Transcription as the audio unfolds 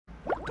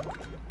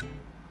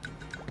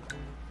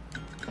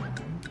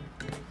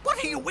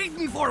What are you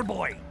waiting for,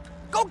 boy?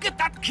 Go get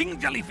that king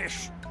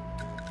jellyfish.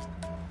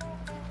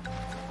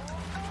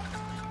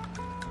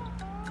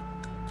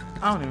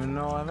 I don't even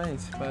know I have any,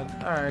 but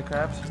alright,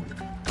 crabs.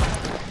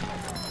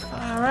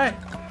 Alright.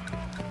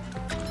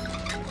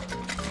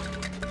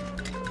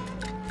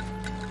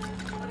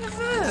 What is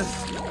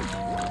this?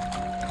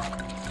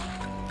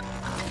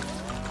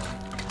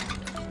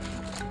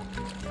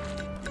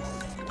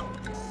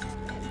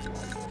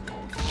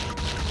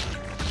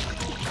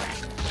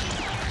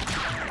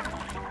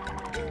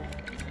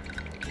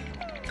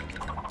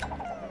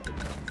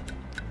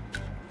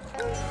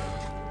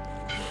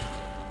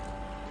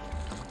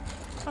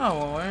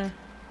 Oh, well,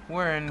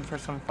 we're in for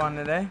some fun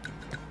today.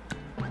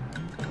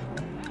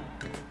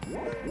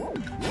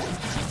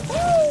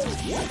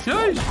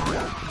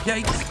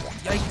 Yikes!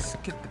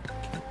 Yikes! Get the...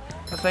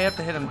 But they have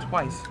to hit him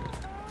twice.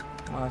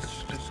 Well,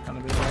 that's just gonna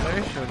be another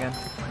issue again.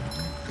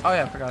 Oh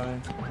yeah, I forgot about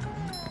it.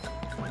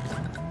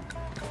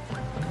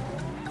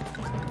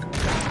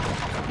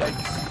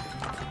 Yikes.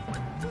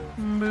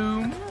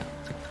 Boom.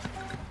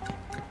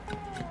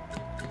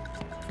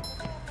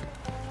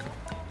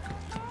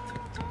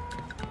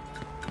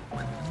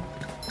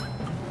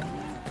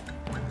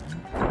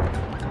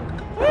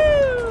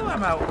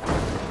 I'm out.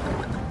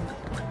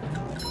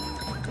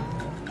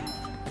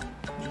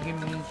 Give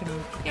me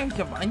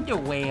some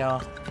underwear.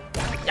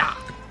 Yeah.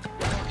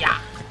 Yeah.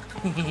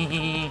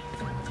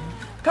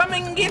 Come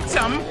and get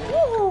some.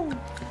 Woo.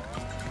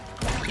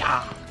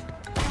 Yeah.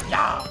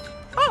 Yeah.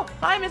 Oh,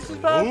 hi,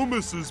 Mrs. Puff. Oh,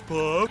 Mrs.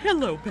 Puff.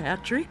 Hello,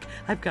 Patrick.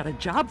 I've got a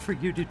job for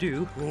you to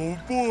do. Oh,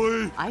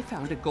 boy. I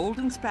found a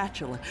golden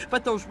spatula,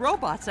 but those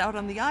robots out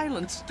on the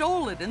island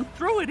stole it and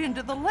threw it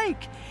into the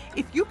lake.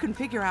 If you can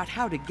figure out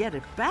how to get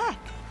it back,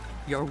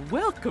 you're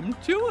welcome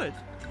to it.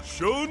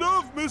 Sure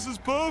enough, Mrs.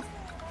 Puff.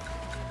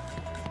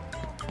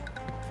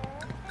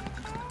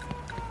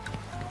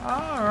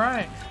 All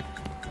right.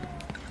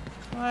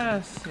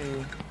 Let's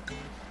see.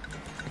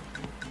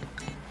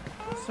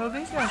 So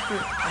these guys are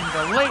in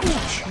the lake.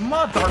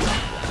 Mother.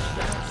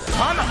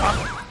 Son of a...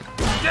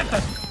 Get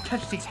the...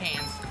 Touch these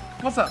hands.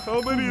 What's up?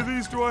 How many of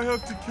these do I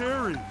have to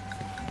carry?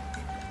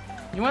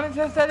 You want to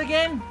test that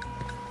again?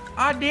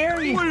 I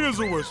dare you. Clean as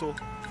a whistle.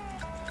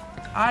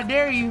 I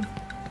dare you.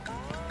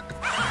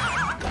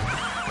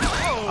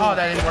 Oh,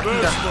 that didn't work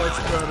either. That's much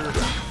better.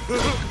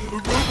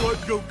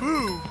 Robot go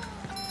boom.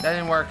 That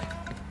didn't work.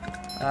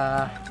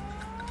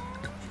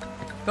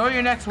 Throw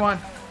your next one.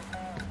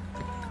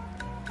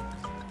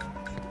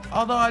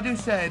 Although I do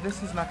say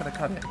this is not going to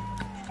cut it.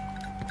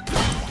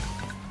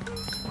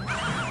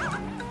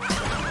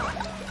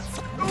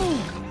 Ooh!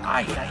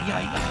 Ay, ay,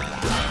 ay.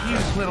 You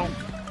little...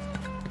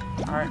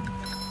 Alright.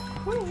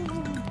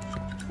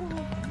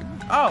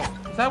 Oh,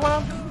 is that what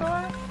I'm just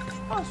doing?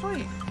 Oh,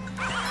 sweet.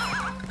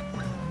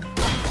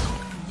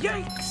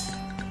 Yikes!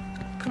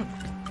 Come on.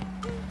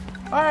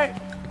 Alright,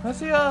 let's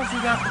see what else we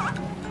got.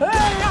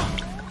 Hey!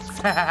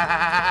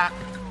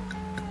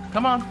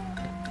 Come on.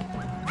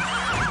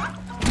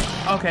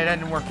 Okay, that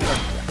didn't work either.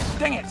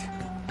 Dang it!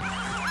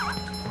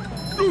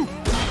 Ooh.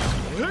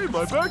 Hey,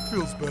 my back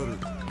feels better.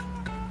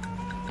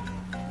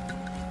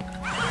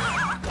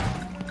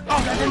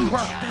 Oh, that didn't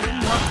work.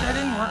 That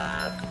didn't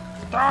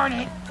work. Darn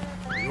it.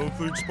 I don't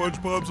think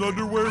SpongeBob's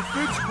underwear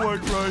fits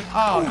quite right.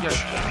 Oh, you're...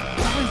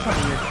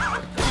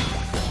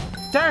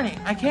 Darn it.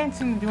 I can't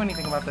seem to do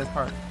anything about this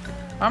part.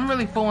 I'm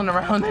really fooling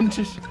around and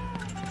just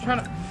trying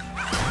to...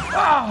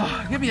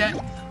 Oh, give me that.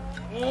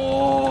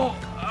 Oh,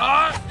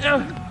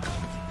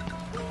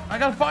 I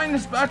gotta find the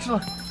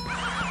spatula.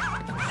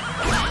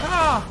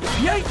 Ah,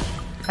 yikes.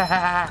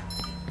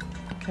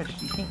 Catch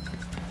these things.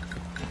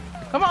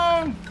 Come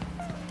on.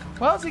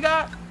 What else you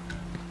got?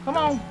 Come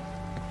on.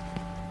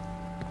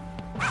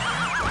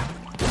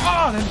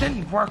 Oh, that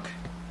didn't work.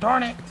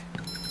 Darn it.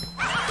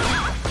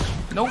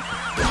 Nope.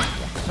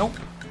 Nope.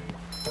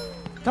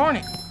 Darn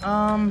it.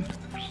 Come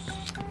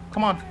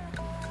on.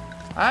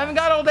 I haven't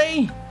got all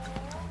day.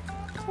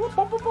 Whoop,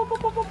 whoop, whoop,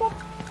 whoop, whoop, whoop.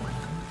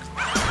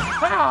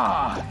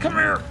 Ah, come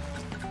here.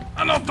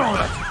 And I'll throw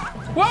it.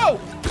 Whoa.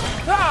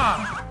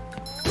 Ah.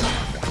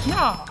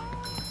 Yeah.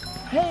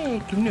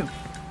 Hey, canoe.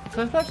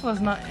 So the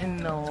spatula's not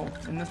in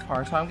this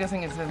part, so I'm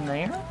guessing it's in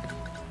there.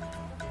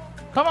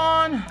 Come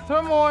on,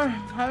 throw more.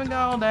 I haven't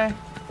got all day.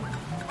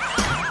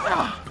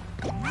 Ah,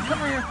 come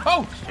here.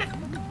 Oh, shit.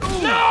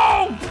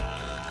 No!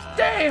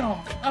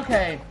 Damn.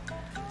 Okay.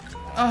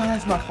 Oh,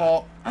 that's my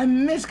fault. I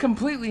missed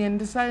completely and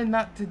decided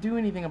not to do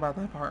anything about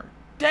that part.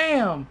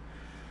 Damn.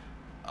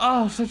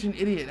 Oh, such an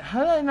idiot.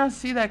 How did I not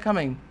see that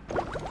coming?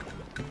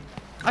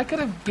 I could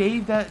have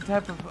gave that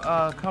type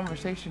of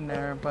conversation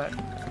there, but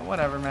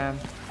whatever, man.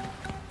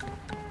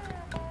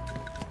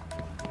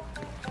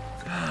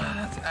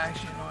 That's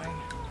actually annoying.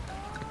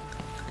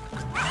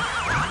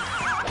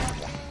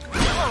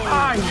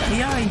 Ay,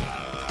 ay, ay.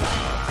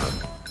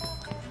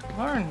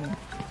 Learn.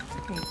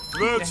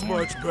 That's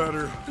much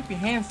better. Keep your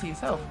hands to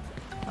yourself.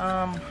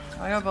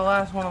 I got the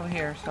last one over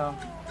here, so.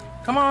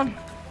 Come on.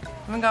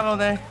 Haven't got all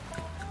day.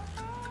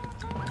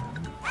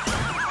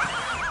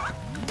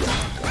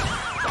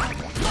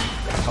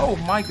 Oh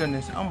my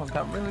goodness, I almost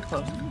got really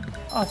close.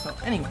 Also,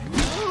 anyway.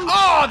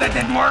 Oh, that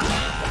didn't work!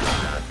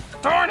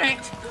 Darn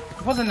it!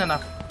 It wasn't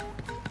enough.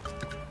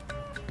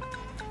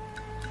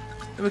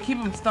 It would keep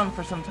him stunned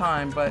for some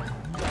time, but...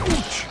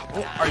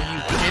 Oh, are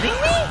you kidding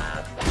me?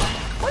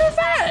 What is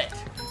that?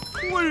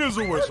 Clean as a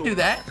Don't whistle. do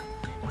that.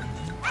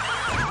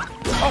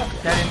 Oh,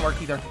 that didn't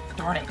work either.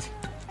 Darn it.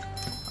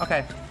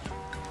 Okay.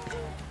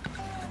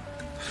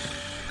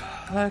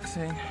 Let's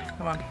see.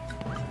 Come on.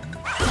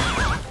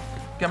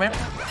 Come here.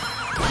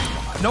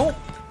 Nope.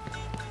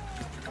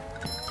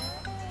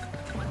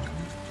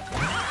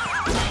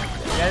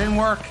 That didn't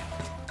work.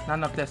 Not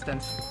enough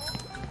distance.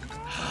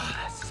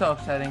 That's so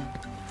upsetting.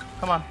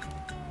 Come on.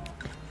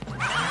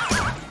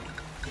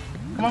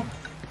 Come on.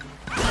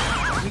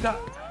 We got...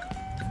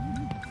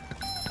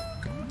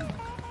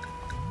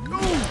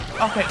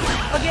 Okay,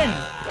 again,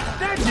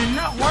 that did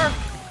not work.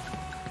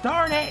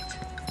 Darn it.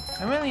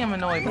 I really am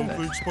annoyed I with don't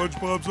this. think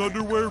SpongeBob's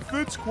underwear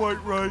fits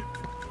quite right.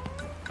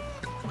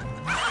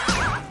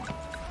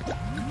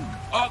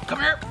 Oh, come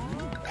here.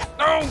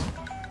 No.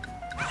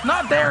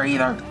 Not there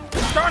either.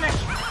 Darn it.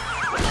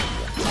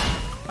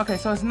 Okay,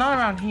 so it's not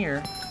around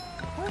here.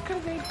 Where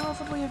could they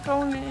possibly have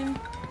thrown it in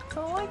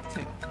the lake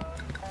to?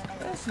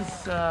 This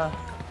is,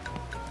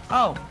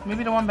 oh,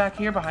 maybe the one back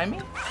here behind me?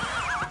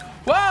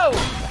 Whoa!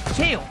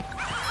 Chill.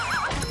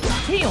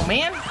 Chill,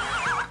 man.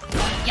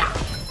 Yeah.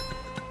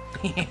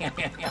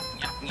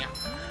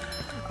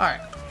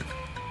 Alright.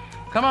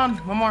 Come on,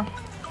 one more.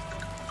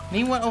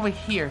 Need one over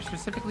here,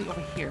 specifically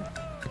over here.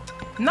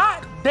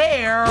 Not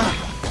there!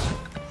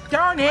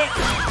 Darn it!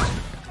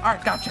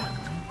 Alright, gotcha.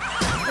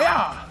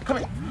 Yeah, come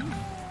here.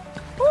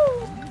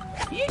 Woo!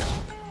 Yeet.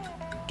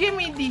 Give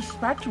me the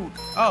spatula.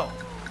 Oh.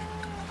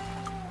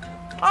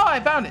 Oh, I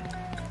found it.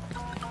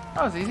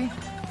 That was easy.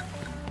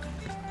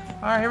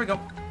 Alright, here we go.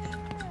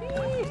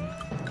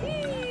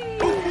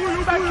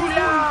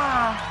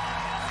 Spatula!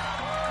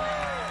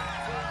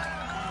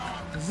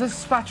 The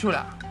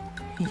spatula.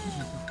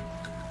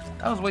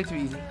 That was way too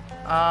easy.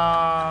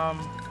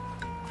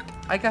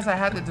 I guess I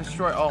had to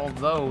destroy all of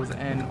those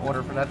in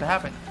order for that to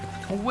happen.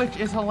 Which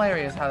is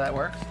hilarious how that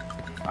works.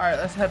 Alright,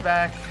 let's head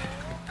back.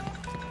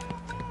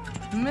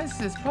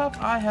 Mrs. Pup,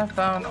 I have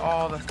found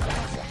all the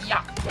stuff.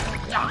 Yeah.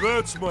 Yeah.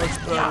 That's much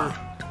better. Yeah.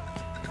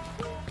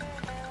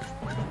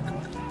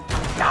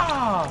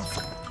 Yeah.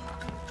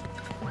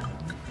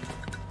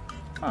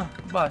 Huh,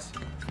 bus.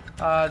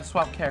 To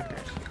swap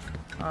characters.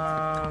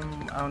 I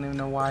don't even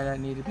know why that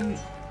needed to be.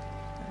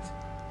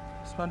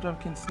 SpongeBob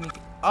can sneak.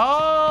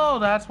 Oh,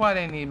 that's why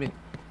they need it.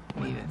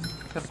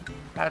 Because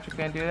Patrick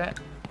can't do that?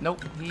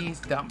 Nope, he's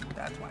dumb.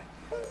 That's why.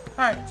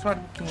 Alright,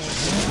 SpongeBob can.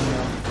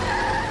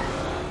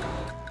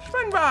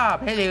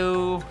 SpongeBob,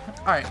 hello.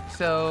 Alright,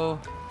 so.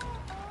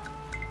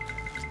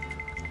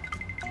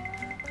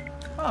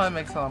 Oh, that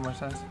makes a lot more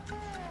sense.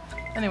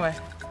 Anyway.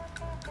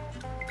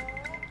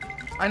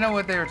 I know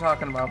what they were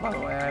talking about, by the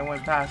way. I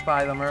went past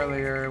by them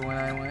earlier when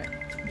I went.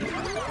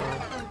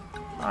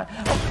 Oh,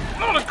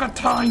 not a good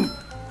time!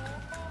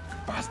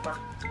 Bastard.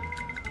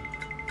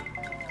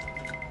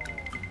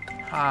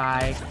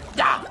 Hi.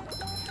 Yeah!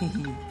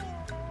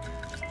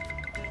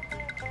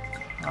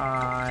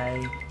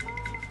 Hi.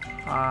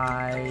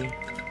 Hi.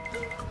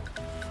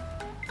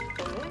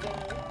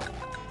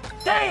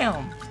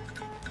 Damn!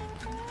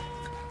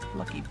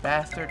 Lucky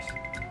bastards.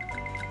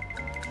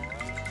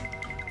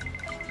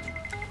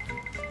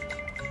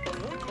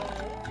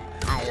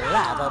 I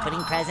love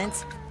opening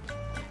presents.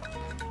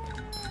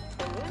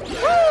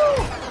 Woo!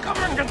 Come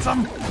here and get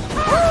some! Woo!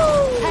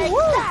 Take Woo!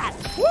 that!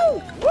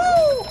 Woo!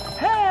 Woo!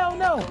 Hell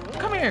no!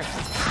 Come here!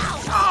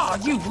 Ah,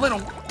 you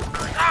little...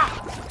 Ah!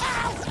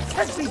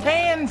 Catch these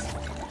hands!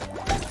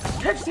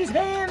 Catch these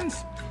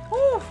hands!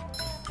 Woo!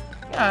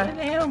 God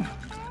damn!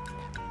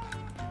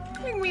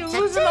 Make me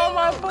losing all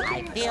my I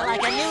fucking... feel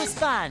like a new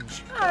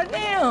sponge. God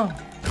damn!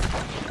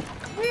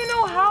 Do you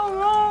know how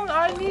long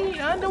I need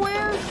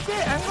underwear?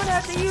 Shit, I'm gonna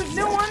have to use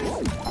new ones.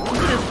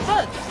 Just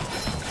fuck.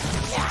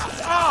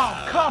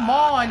 Oh, come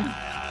on!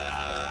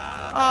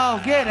 Oh,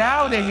 get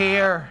out of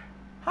here!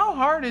 How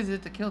hard is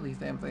it to kill these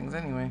damn things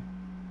anyway?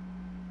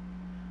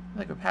 I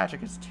think with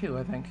Patrick it's 2,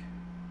 I think.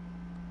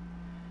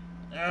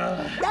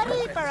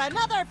 Ready for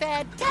another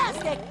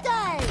fantastic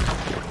day!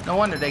 No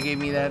wonder they gave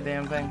me that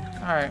damn thing.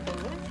 Alright.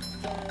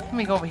 Let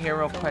me go over here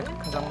real quick,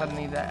 because I'm gonna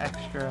need that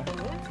extra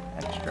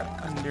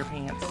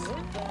underpants.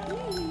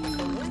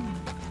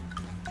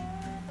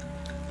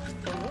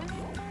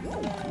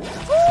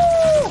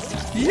 Woo!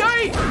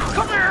 Yay!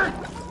 Come here!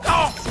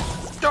 Oh!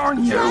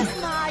 Darn you! Just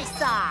my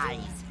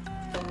size.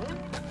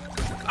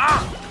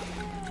 Ah!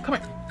 Come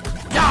here!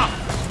 Yeah!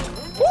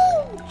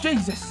 Woo!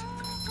 Jesus!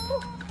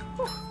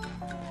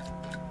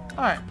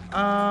 Alright,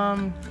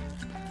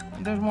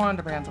 there's more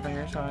underpants over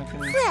here, so I can...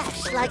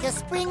 Fresh like a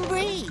spring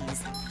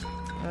breeze.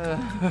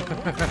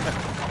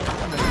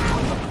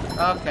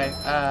 Okay,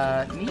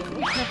 need to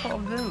be careful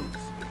of those.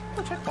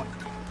 Oh, checkpoint.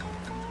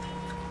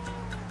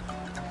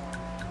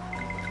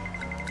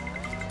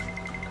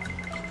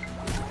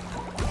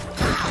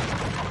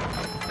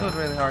 It was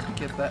really hard to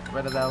get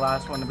rid of that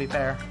last one, to be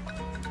fair.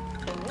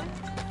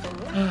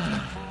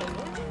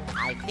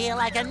 I feel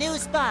like a new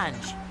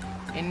sponge.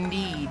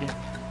 Indeed.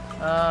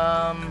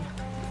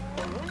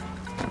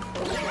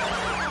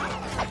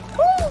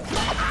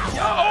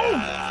 Oh,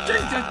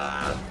 Jesus!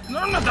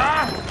 None of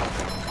that!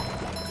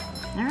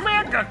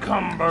 Mega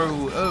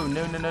combo! Oh,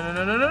 no, no, no, no,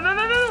 no, no, no, no,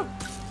 no, no!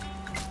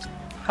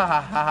 Ha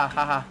ha ha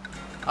ha ha.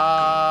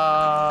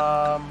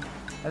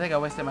 I think I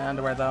wasted my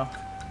underwear though.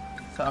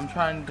 So I'm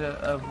trying to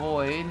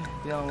avoid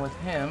dealing with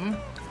him.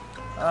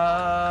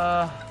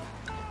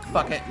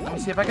 Fuck it. Let me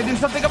see if I can do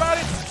something about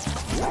it.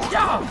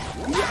 Yeah!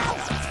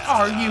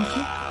 Are you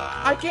kidding?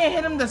 I can't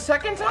hit him the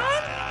second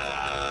time?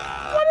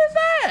 What is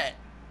that?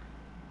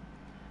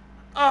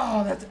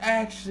 Oh, that's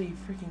actually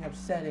freaking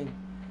upsetting.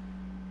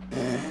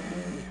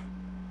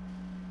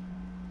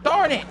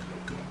 Darn it!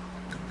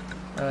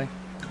 Really?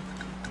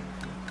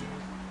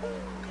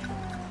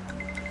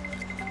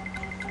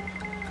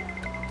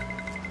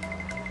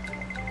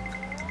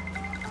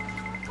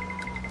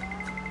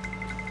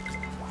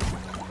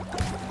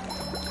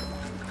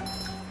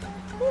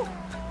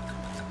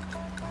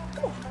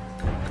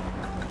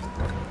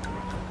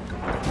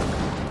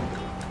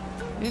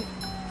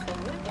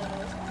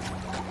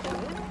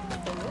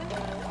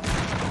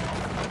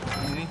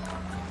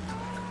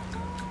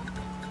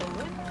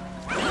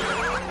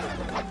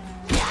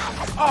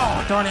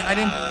 Oh, darn it, I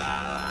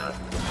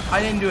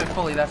didn't do it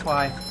fully, that's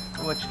why,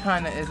 which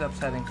kind of is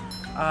upsetting.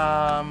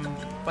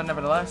 But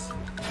nevertheless.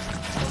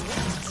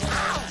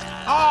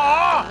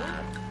 Oh!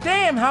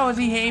 Damn, how is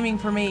he aiming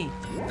for me?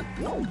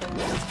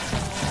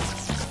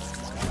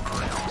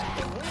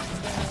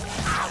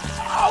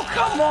 Oh,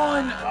 come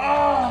on!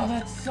 Oh,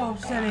 that's so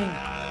upsetting.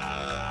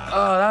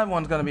 Oh, that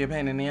one's gonna be a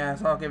pain in the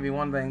ass. I'll give you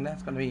one thing.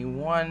 That's gonna be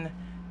one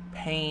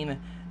pain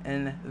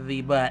in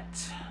the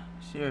butt.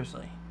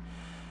 Seriously.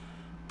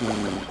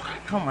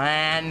 Come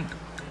on.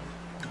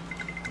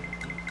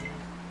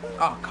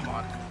 Oh, come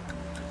on.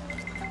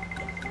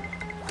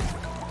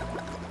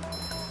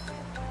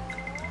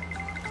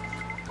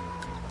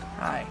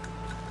 Hi.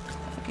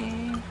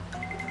 Okay.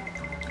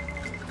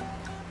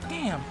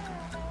 Damn.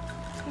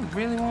 You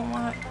really want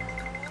what?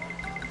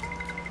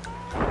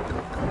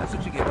 That's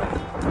what you get, buddy.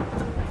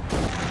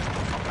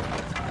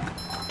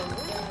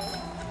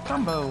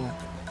 Combo.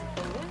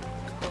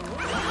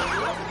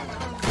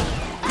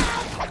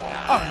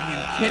 Are you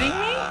kidding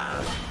me?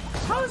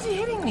 How is he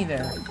hitting me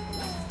there?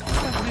 It's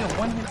going to be a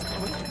one-hit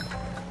situation.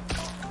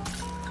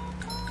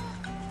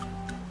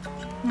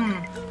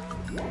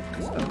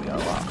 It's going to be a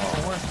lot more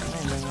worse than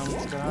anything. I'm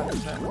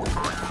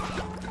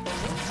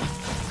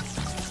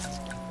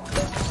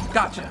 100%.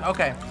 Gotcha.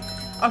 Okay.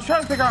 I was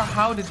trying to figure out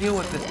how to deal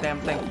with this damn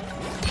thing.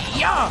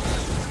 Yeah!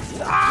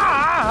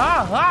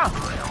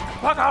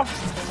 Fuck off!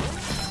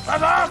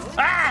 Fuck off!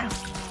 Ah!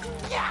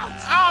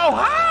 Oh,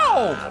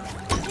 how?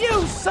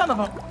 You son of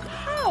a...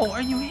 How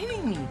are you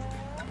hitting me?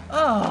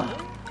 Ugh.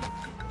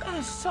 That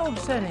is so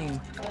upsetting.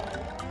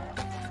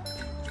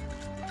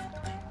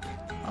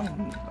 I'm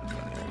gonna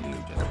hear you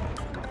just...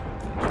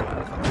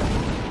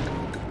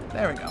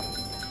 There we go.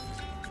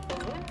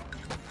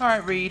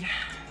 Alright, Reed.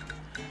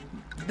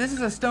 This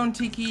is a stone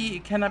tiki.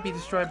 It cannot be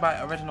destroyed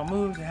by original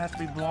moves. It has to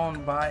be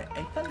blown by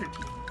a thunder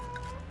tiki.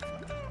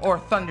 Or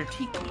thunder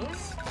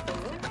tikis.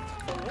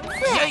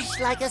 Fresh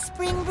like a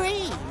spring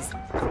breeze.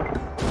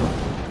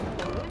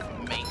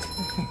 Mate.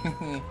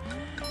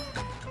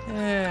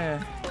 Yeah.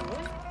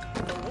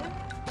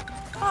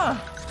 Huh.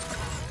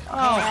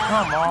 Oh,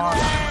 come on.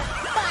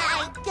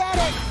 I get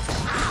it.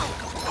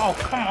 Oh,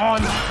 come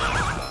on.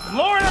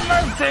 Lord of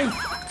mercy.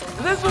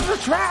 This was a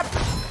trap.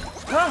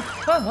 This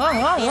has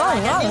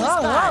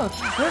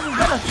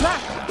been a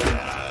trap.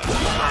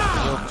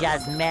 You've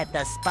just met the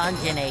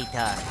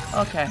Sponginator.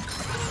 Okay.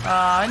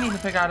 I need to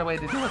figure out a way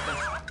to deal with this.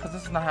 Because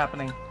this is not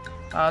happening.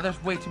 There's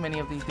way too many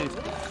of these dudes.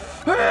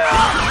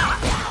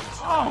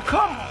 Oh,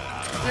 come on.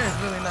 There's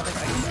really nothing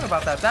I can do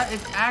about that. That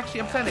is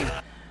actually upsetting.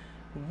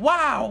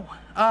 Wow.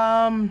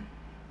 I'm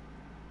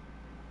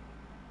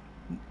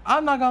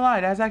not gonna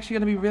lie. That's actually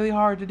gonna be really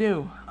hard to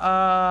do.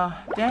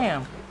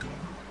 Damn.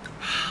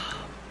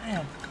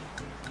 Man.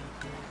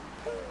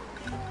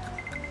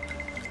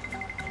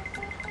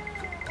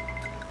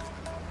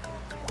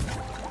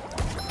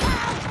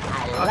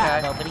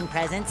 I love opening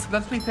presents.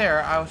 Let's be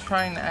fair. I was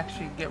trying to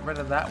actually get rid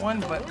of that one,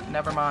 but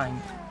never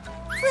mind.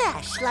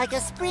 Fresh like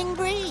a spring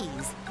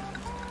breeze.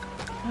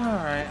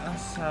 Alright,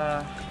 let's,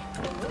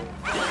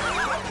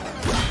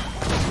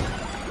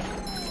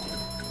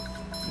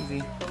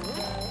 easy.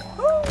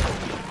 Woo!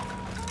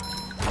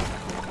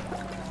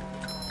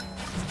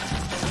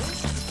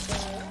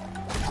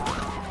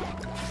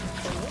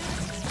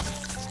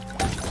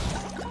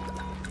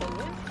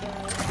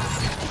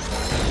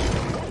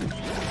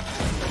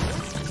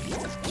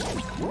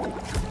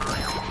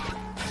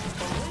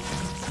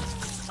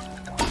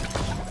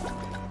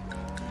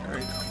 There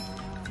we go.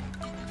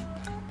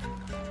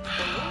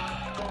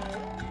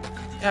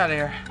 Get out of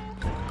here.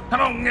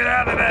 Come on, get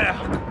out of there!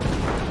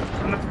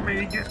 Let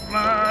me get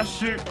my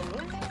shit.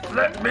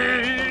 Let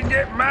me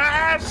get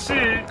my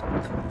shit.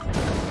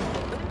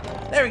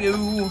 There we go.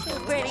 Too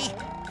pretty.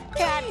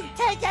 Can't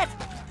take it!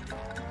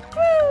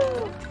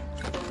 Woo!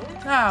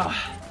 Now,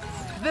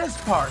 this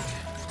part.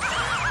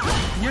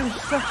 You're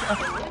such a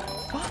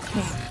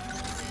fucking...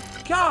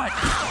 God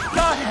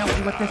help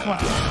me with this one.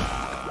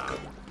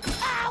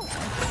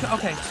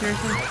 Okay,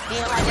 seriously?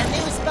 Feel like a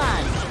new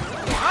sponge.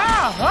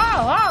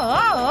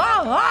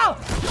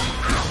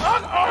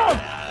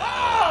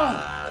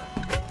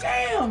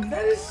 Damn,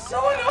 that is so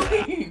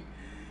annoying.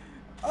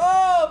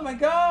 Oh my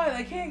god,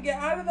 I can't get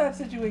out of that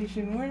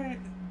situation where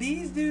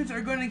these dudes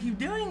are going to keep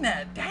doing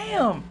that.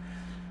 Damn.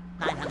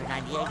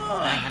 998,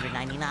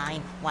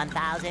 999,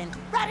 1,000.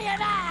 Ready or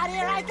not,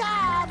 here I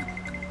come!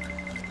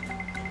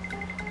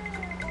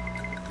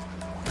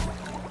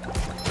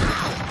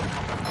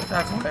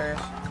 That's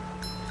hilarious.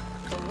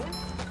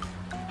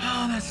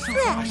 Oh, that's so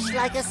Fresh funny.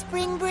 like a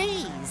spring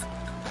breeze.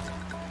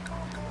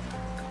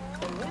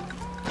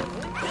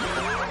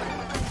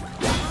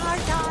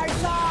 Tartar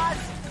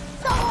sauce!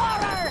 The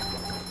horror!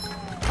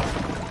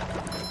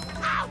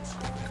 Ouch!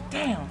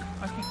 Damn.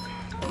 I can't.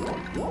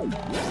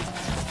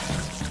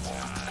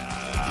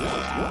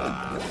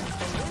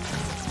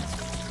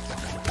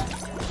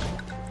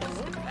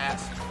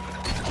 Ass.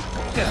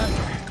 Get out of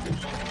here.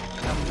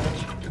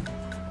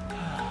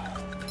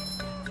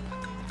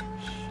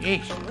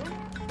 Sheesh.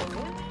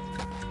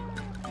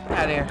 Get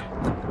out of here.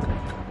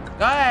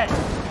 Go ahead.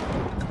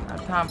 I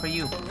have time for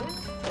you.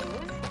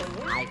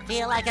 I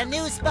feel like a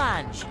new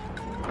sponge.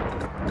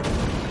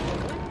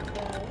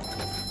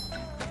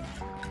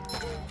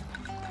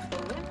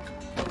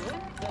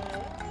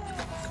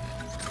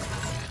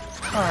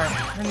 Alright,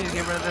 I need to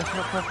get rid of this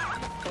real quick.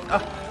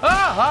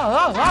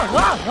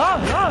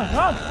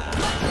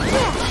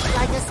 Fresh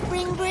like a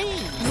spring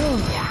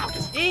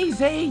breeze.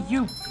 Easy,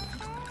 you.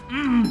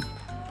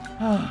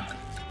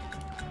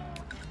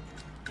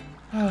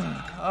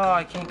 Oh,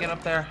 I can't get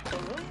up there.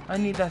 I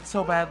need that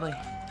so badly.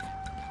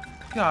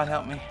 God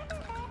help me.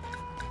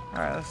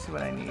 Alright, let's see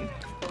what I need.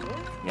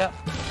 Yep.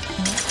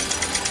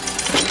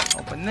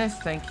 Open this,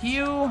 thank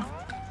you.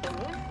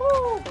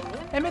 Woo!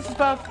 Hey, Mrs.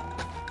 Buff.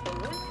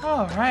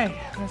 Alright,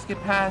 let's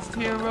get past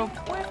here real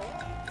quick.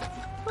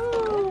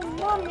 Ooh,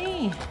 not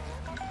me.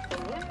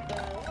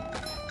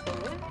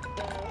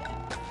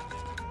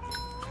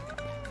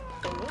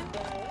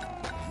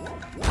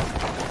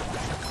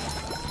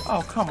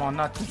 Oh, come on,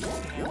 not this.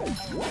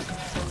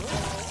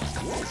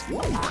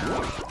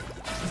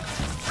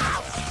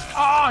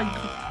 Oh,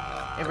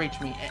 it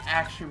reached me. It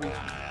actually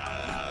reached me.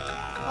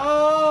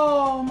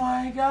 Oh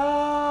my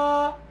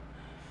god.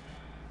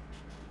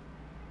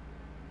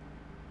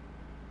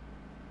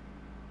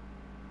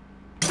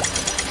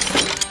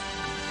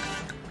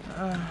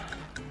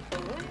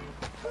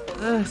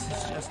 This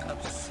is just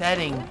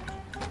upsetting.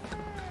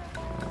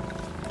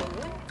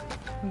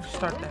 Who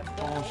start that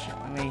bullshit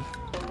with me?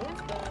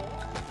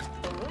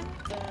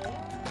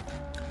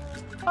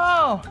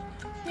 Oh,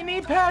 you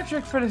need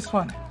Patrick for this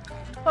one.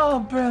 Oh,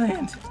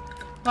 brilliant.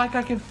 Like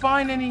I could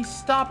find any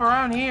stop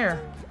around here.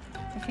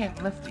 I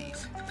can't lift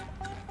these.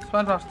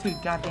 SpongeBob's too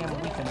goddamn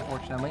weak,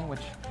 unfortunately,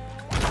 which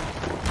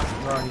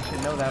you already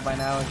should know that by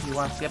now if you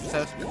watch the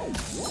episodes.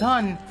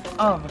 Son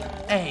of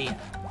a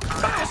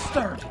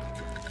bastard!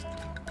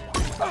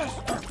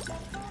 Bastard!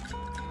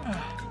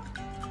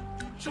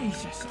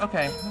 Jesus.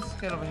 Okay, let's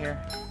get over here.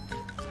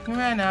 He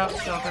ran out,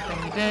 so good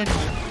thing he did.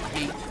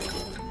 Beat.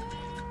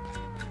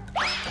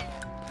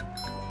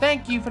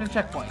 Thank you for the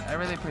checkpoint. I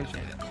really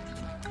appreciate it.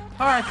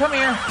 Alright, come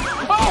here.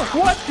 Oh,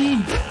 what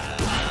the?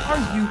 Are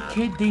you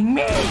kidding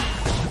me?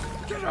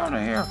 Get out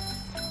of here.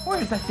 Where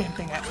is that damn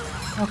thing at?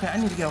 Okay, I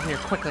need to get over here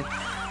quickly.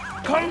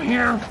 Come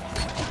here.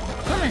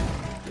 Come here.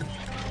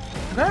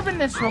 Grabbing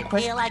this real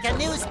quick. I feel like a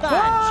new sponge.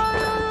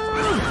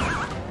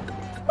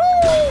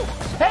 Woo!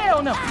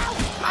 Hell no.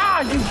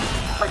 Ah, you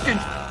freaking.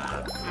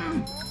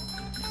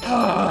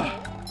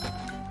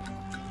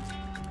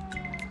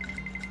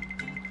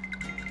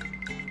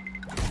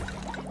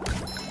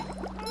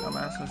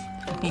 Dumbasses.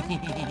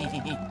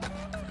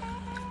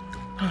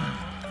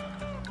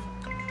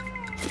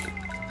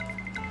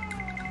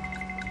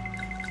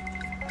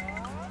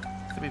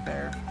 To be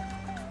fair.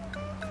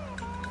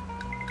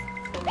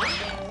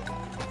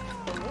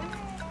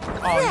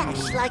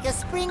 Fresh like a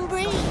spring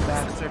breeze.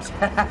 Bastards.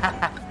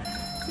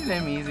 You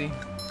name easy.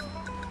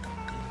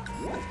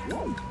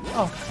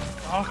 Oh,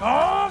 fuck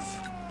off!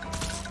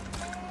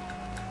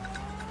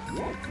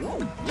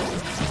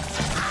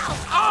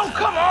 Oh,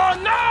 come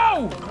on,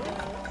 no!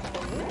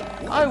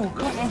 I will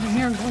come over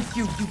here with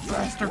you, you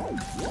bastard.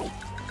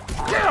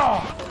 Get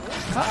off!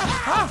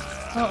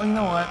 Oh, you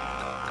know what?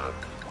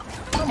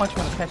 How much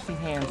want to catch these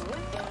hands?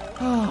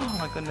 Oh,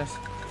 my goodness.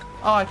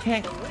 Oh, I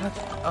can't touch...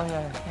 Oh,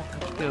 yeah, I can't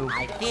touch goo.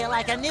 I feel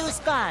like a new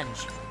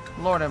sponge.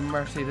 Lord have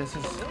mercy, this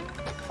is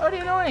already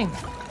annoying.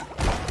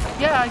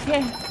 Yeah, I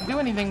can't do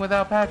anything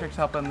without Patrick's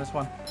help on this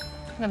one.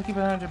 I'm gonna keep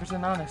it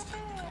 100% honest.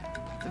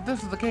 If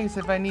this is the case,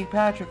 if I need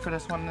Patrick for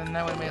this one, then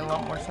that would make a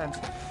lot more sense.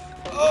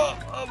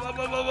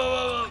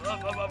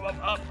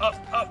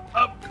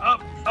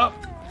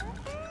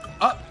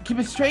 Up, keep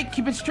it straight,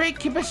 keep it straight,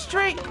 keep it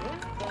straight.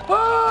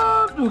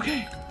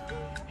 Okay.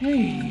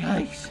 Hey,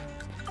 yikes.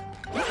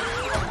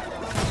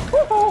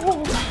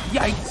 Woo-hoo.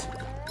 Yikes.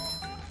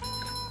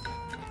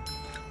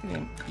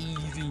 Damn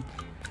easy.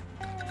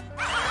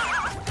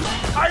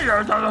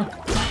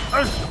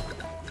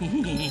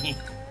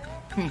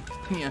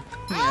 Yeah.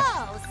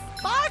 Oh,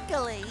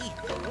 sparkly!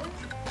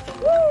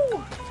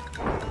 Woo!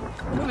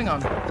 Moving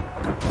on.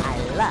 I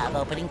love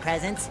opening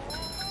presents.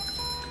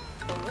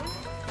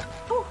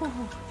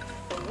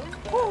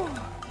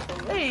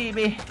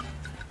 Baby.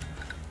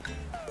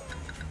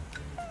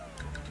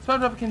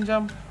 Spongebob can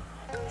jump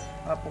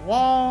up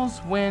walls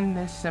when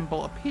this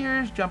symbol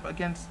appears. Jump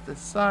against the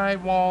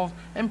side walls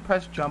and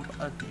press jump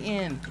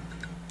again.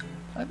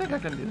 I think I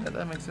can do that.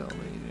 That makes it a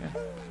little easier.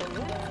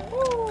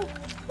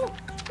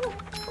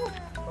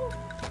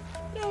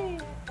 Yay.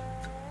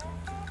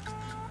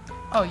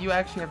 Oh, you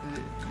actually have to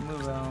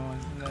move on.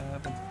 That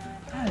happens.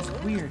 That is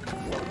weird.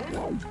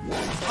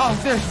 Oh,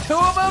 there's two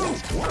of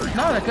them?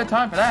 Not a good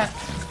time for that.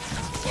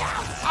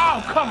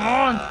 Oh, come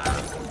on.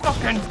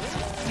 Fucking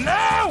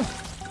no!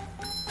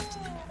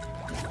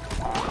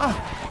 Oh.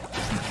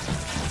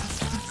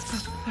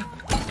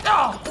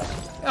 Oh.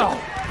 Oh.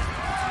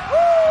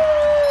 Woo!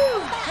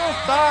 Oh,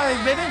 sorry,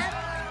 baby.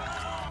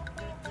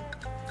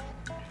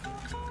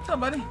 What's up,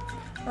 buddy?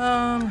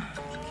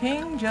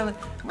 King Jelly.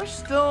 We're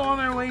still on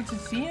our way to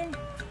see him?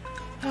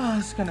 Oh,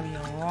 it's gonna be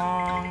a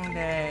long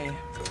day.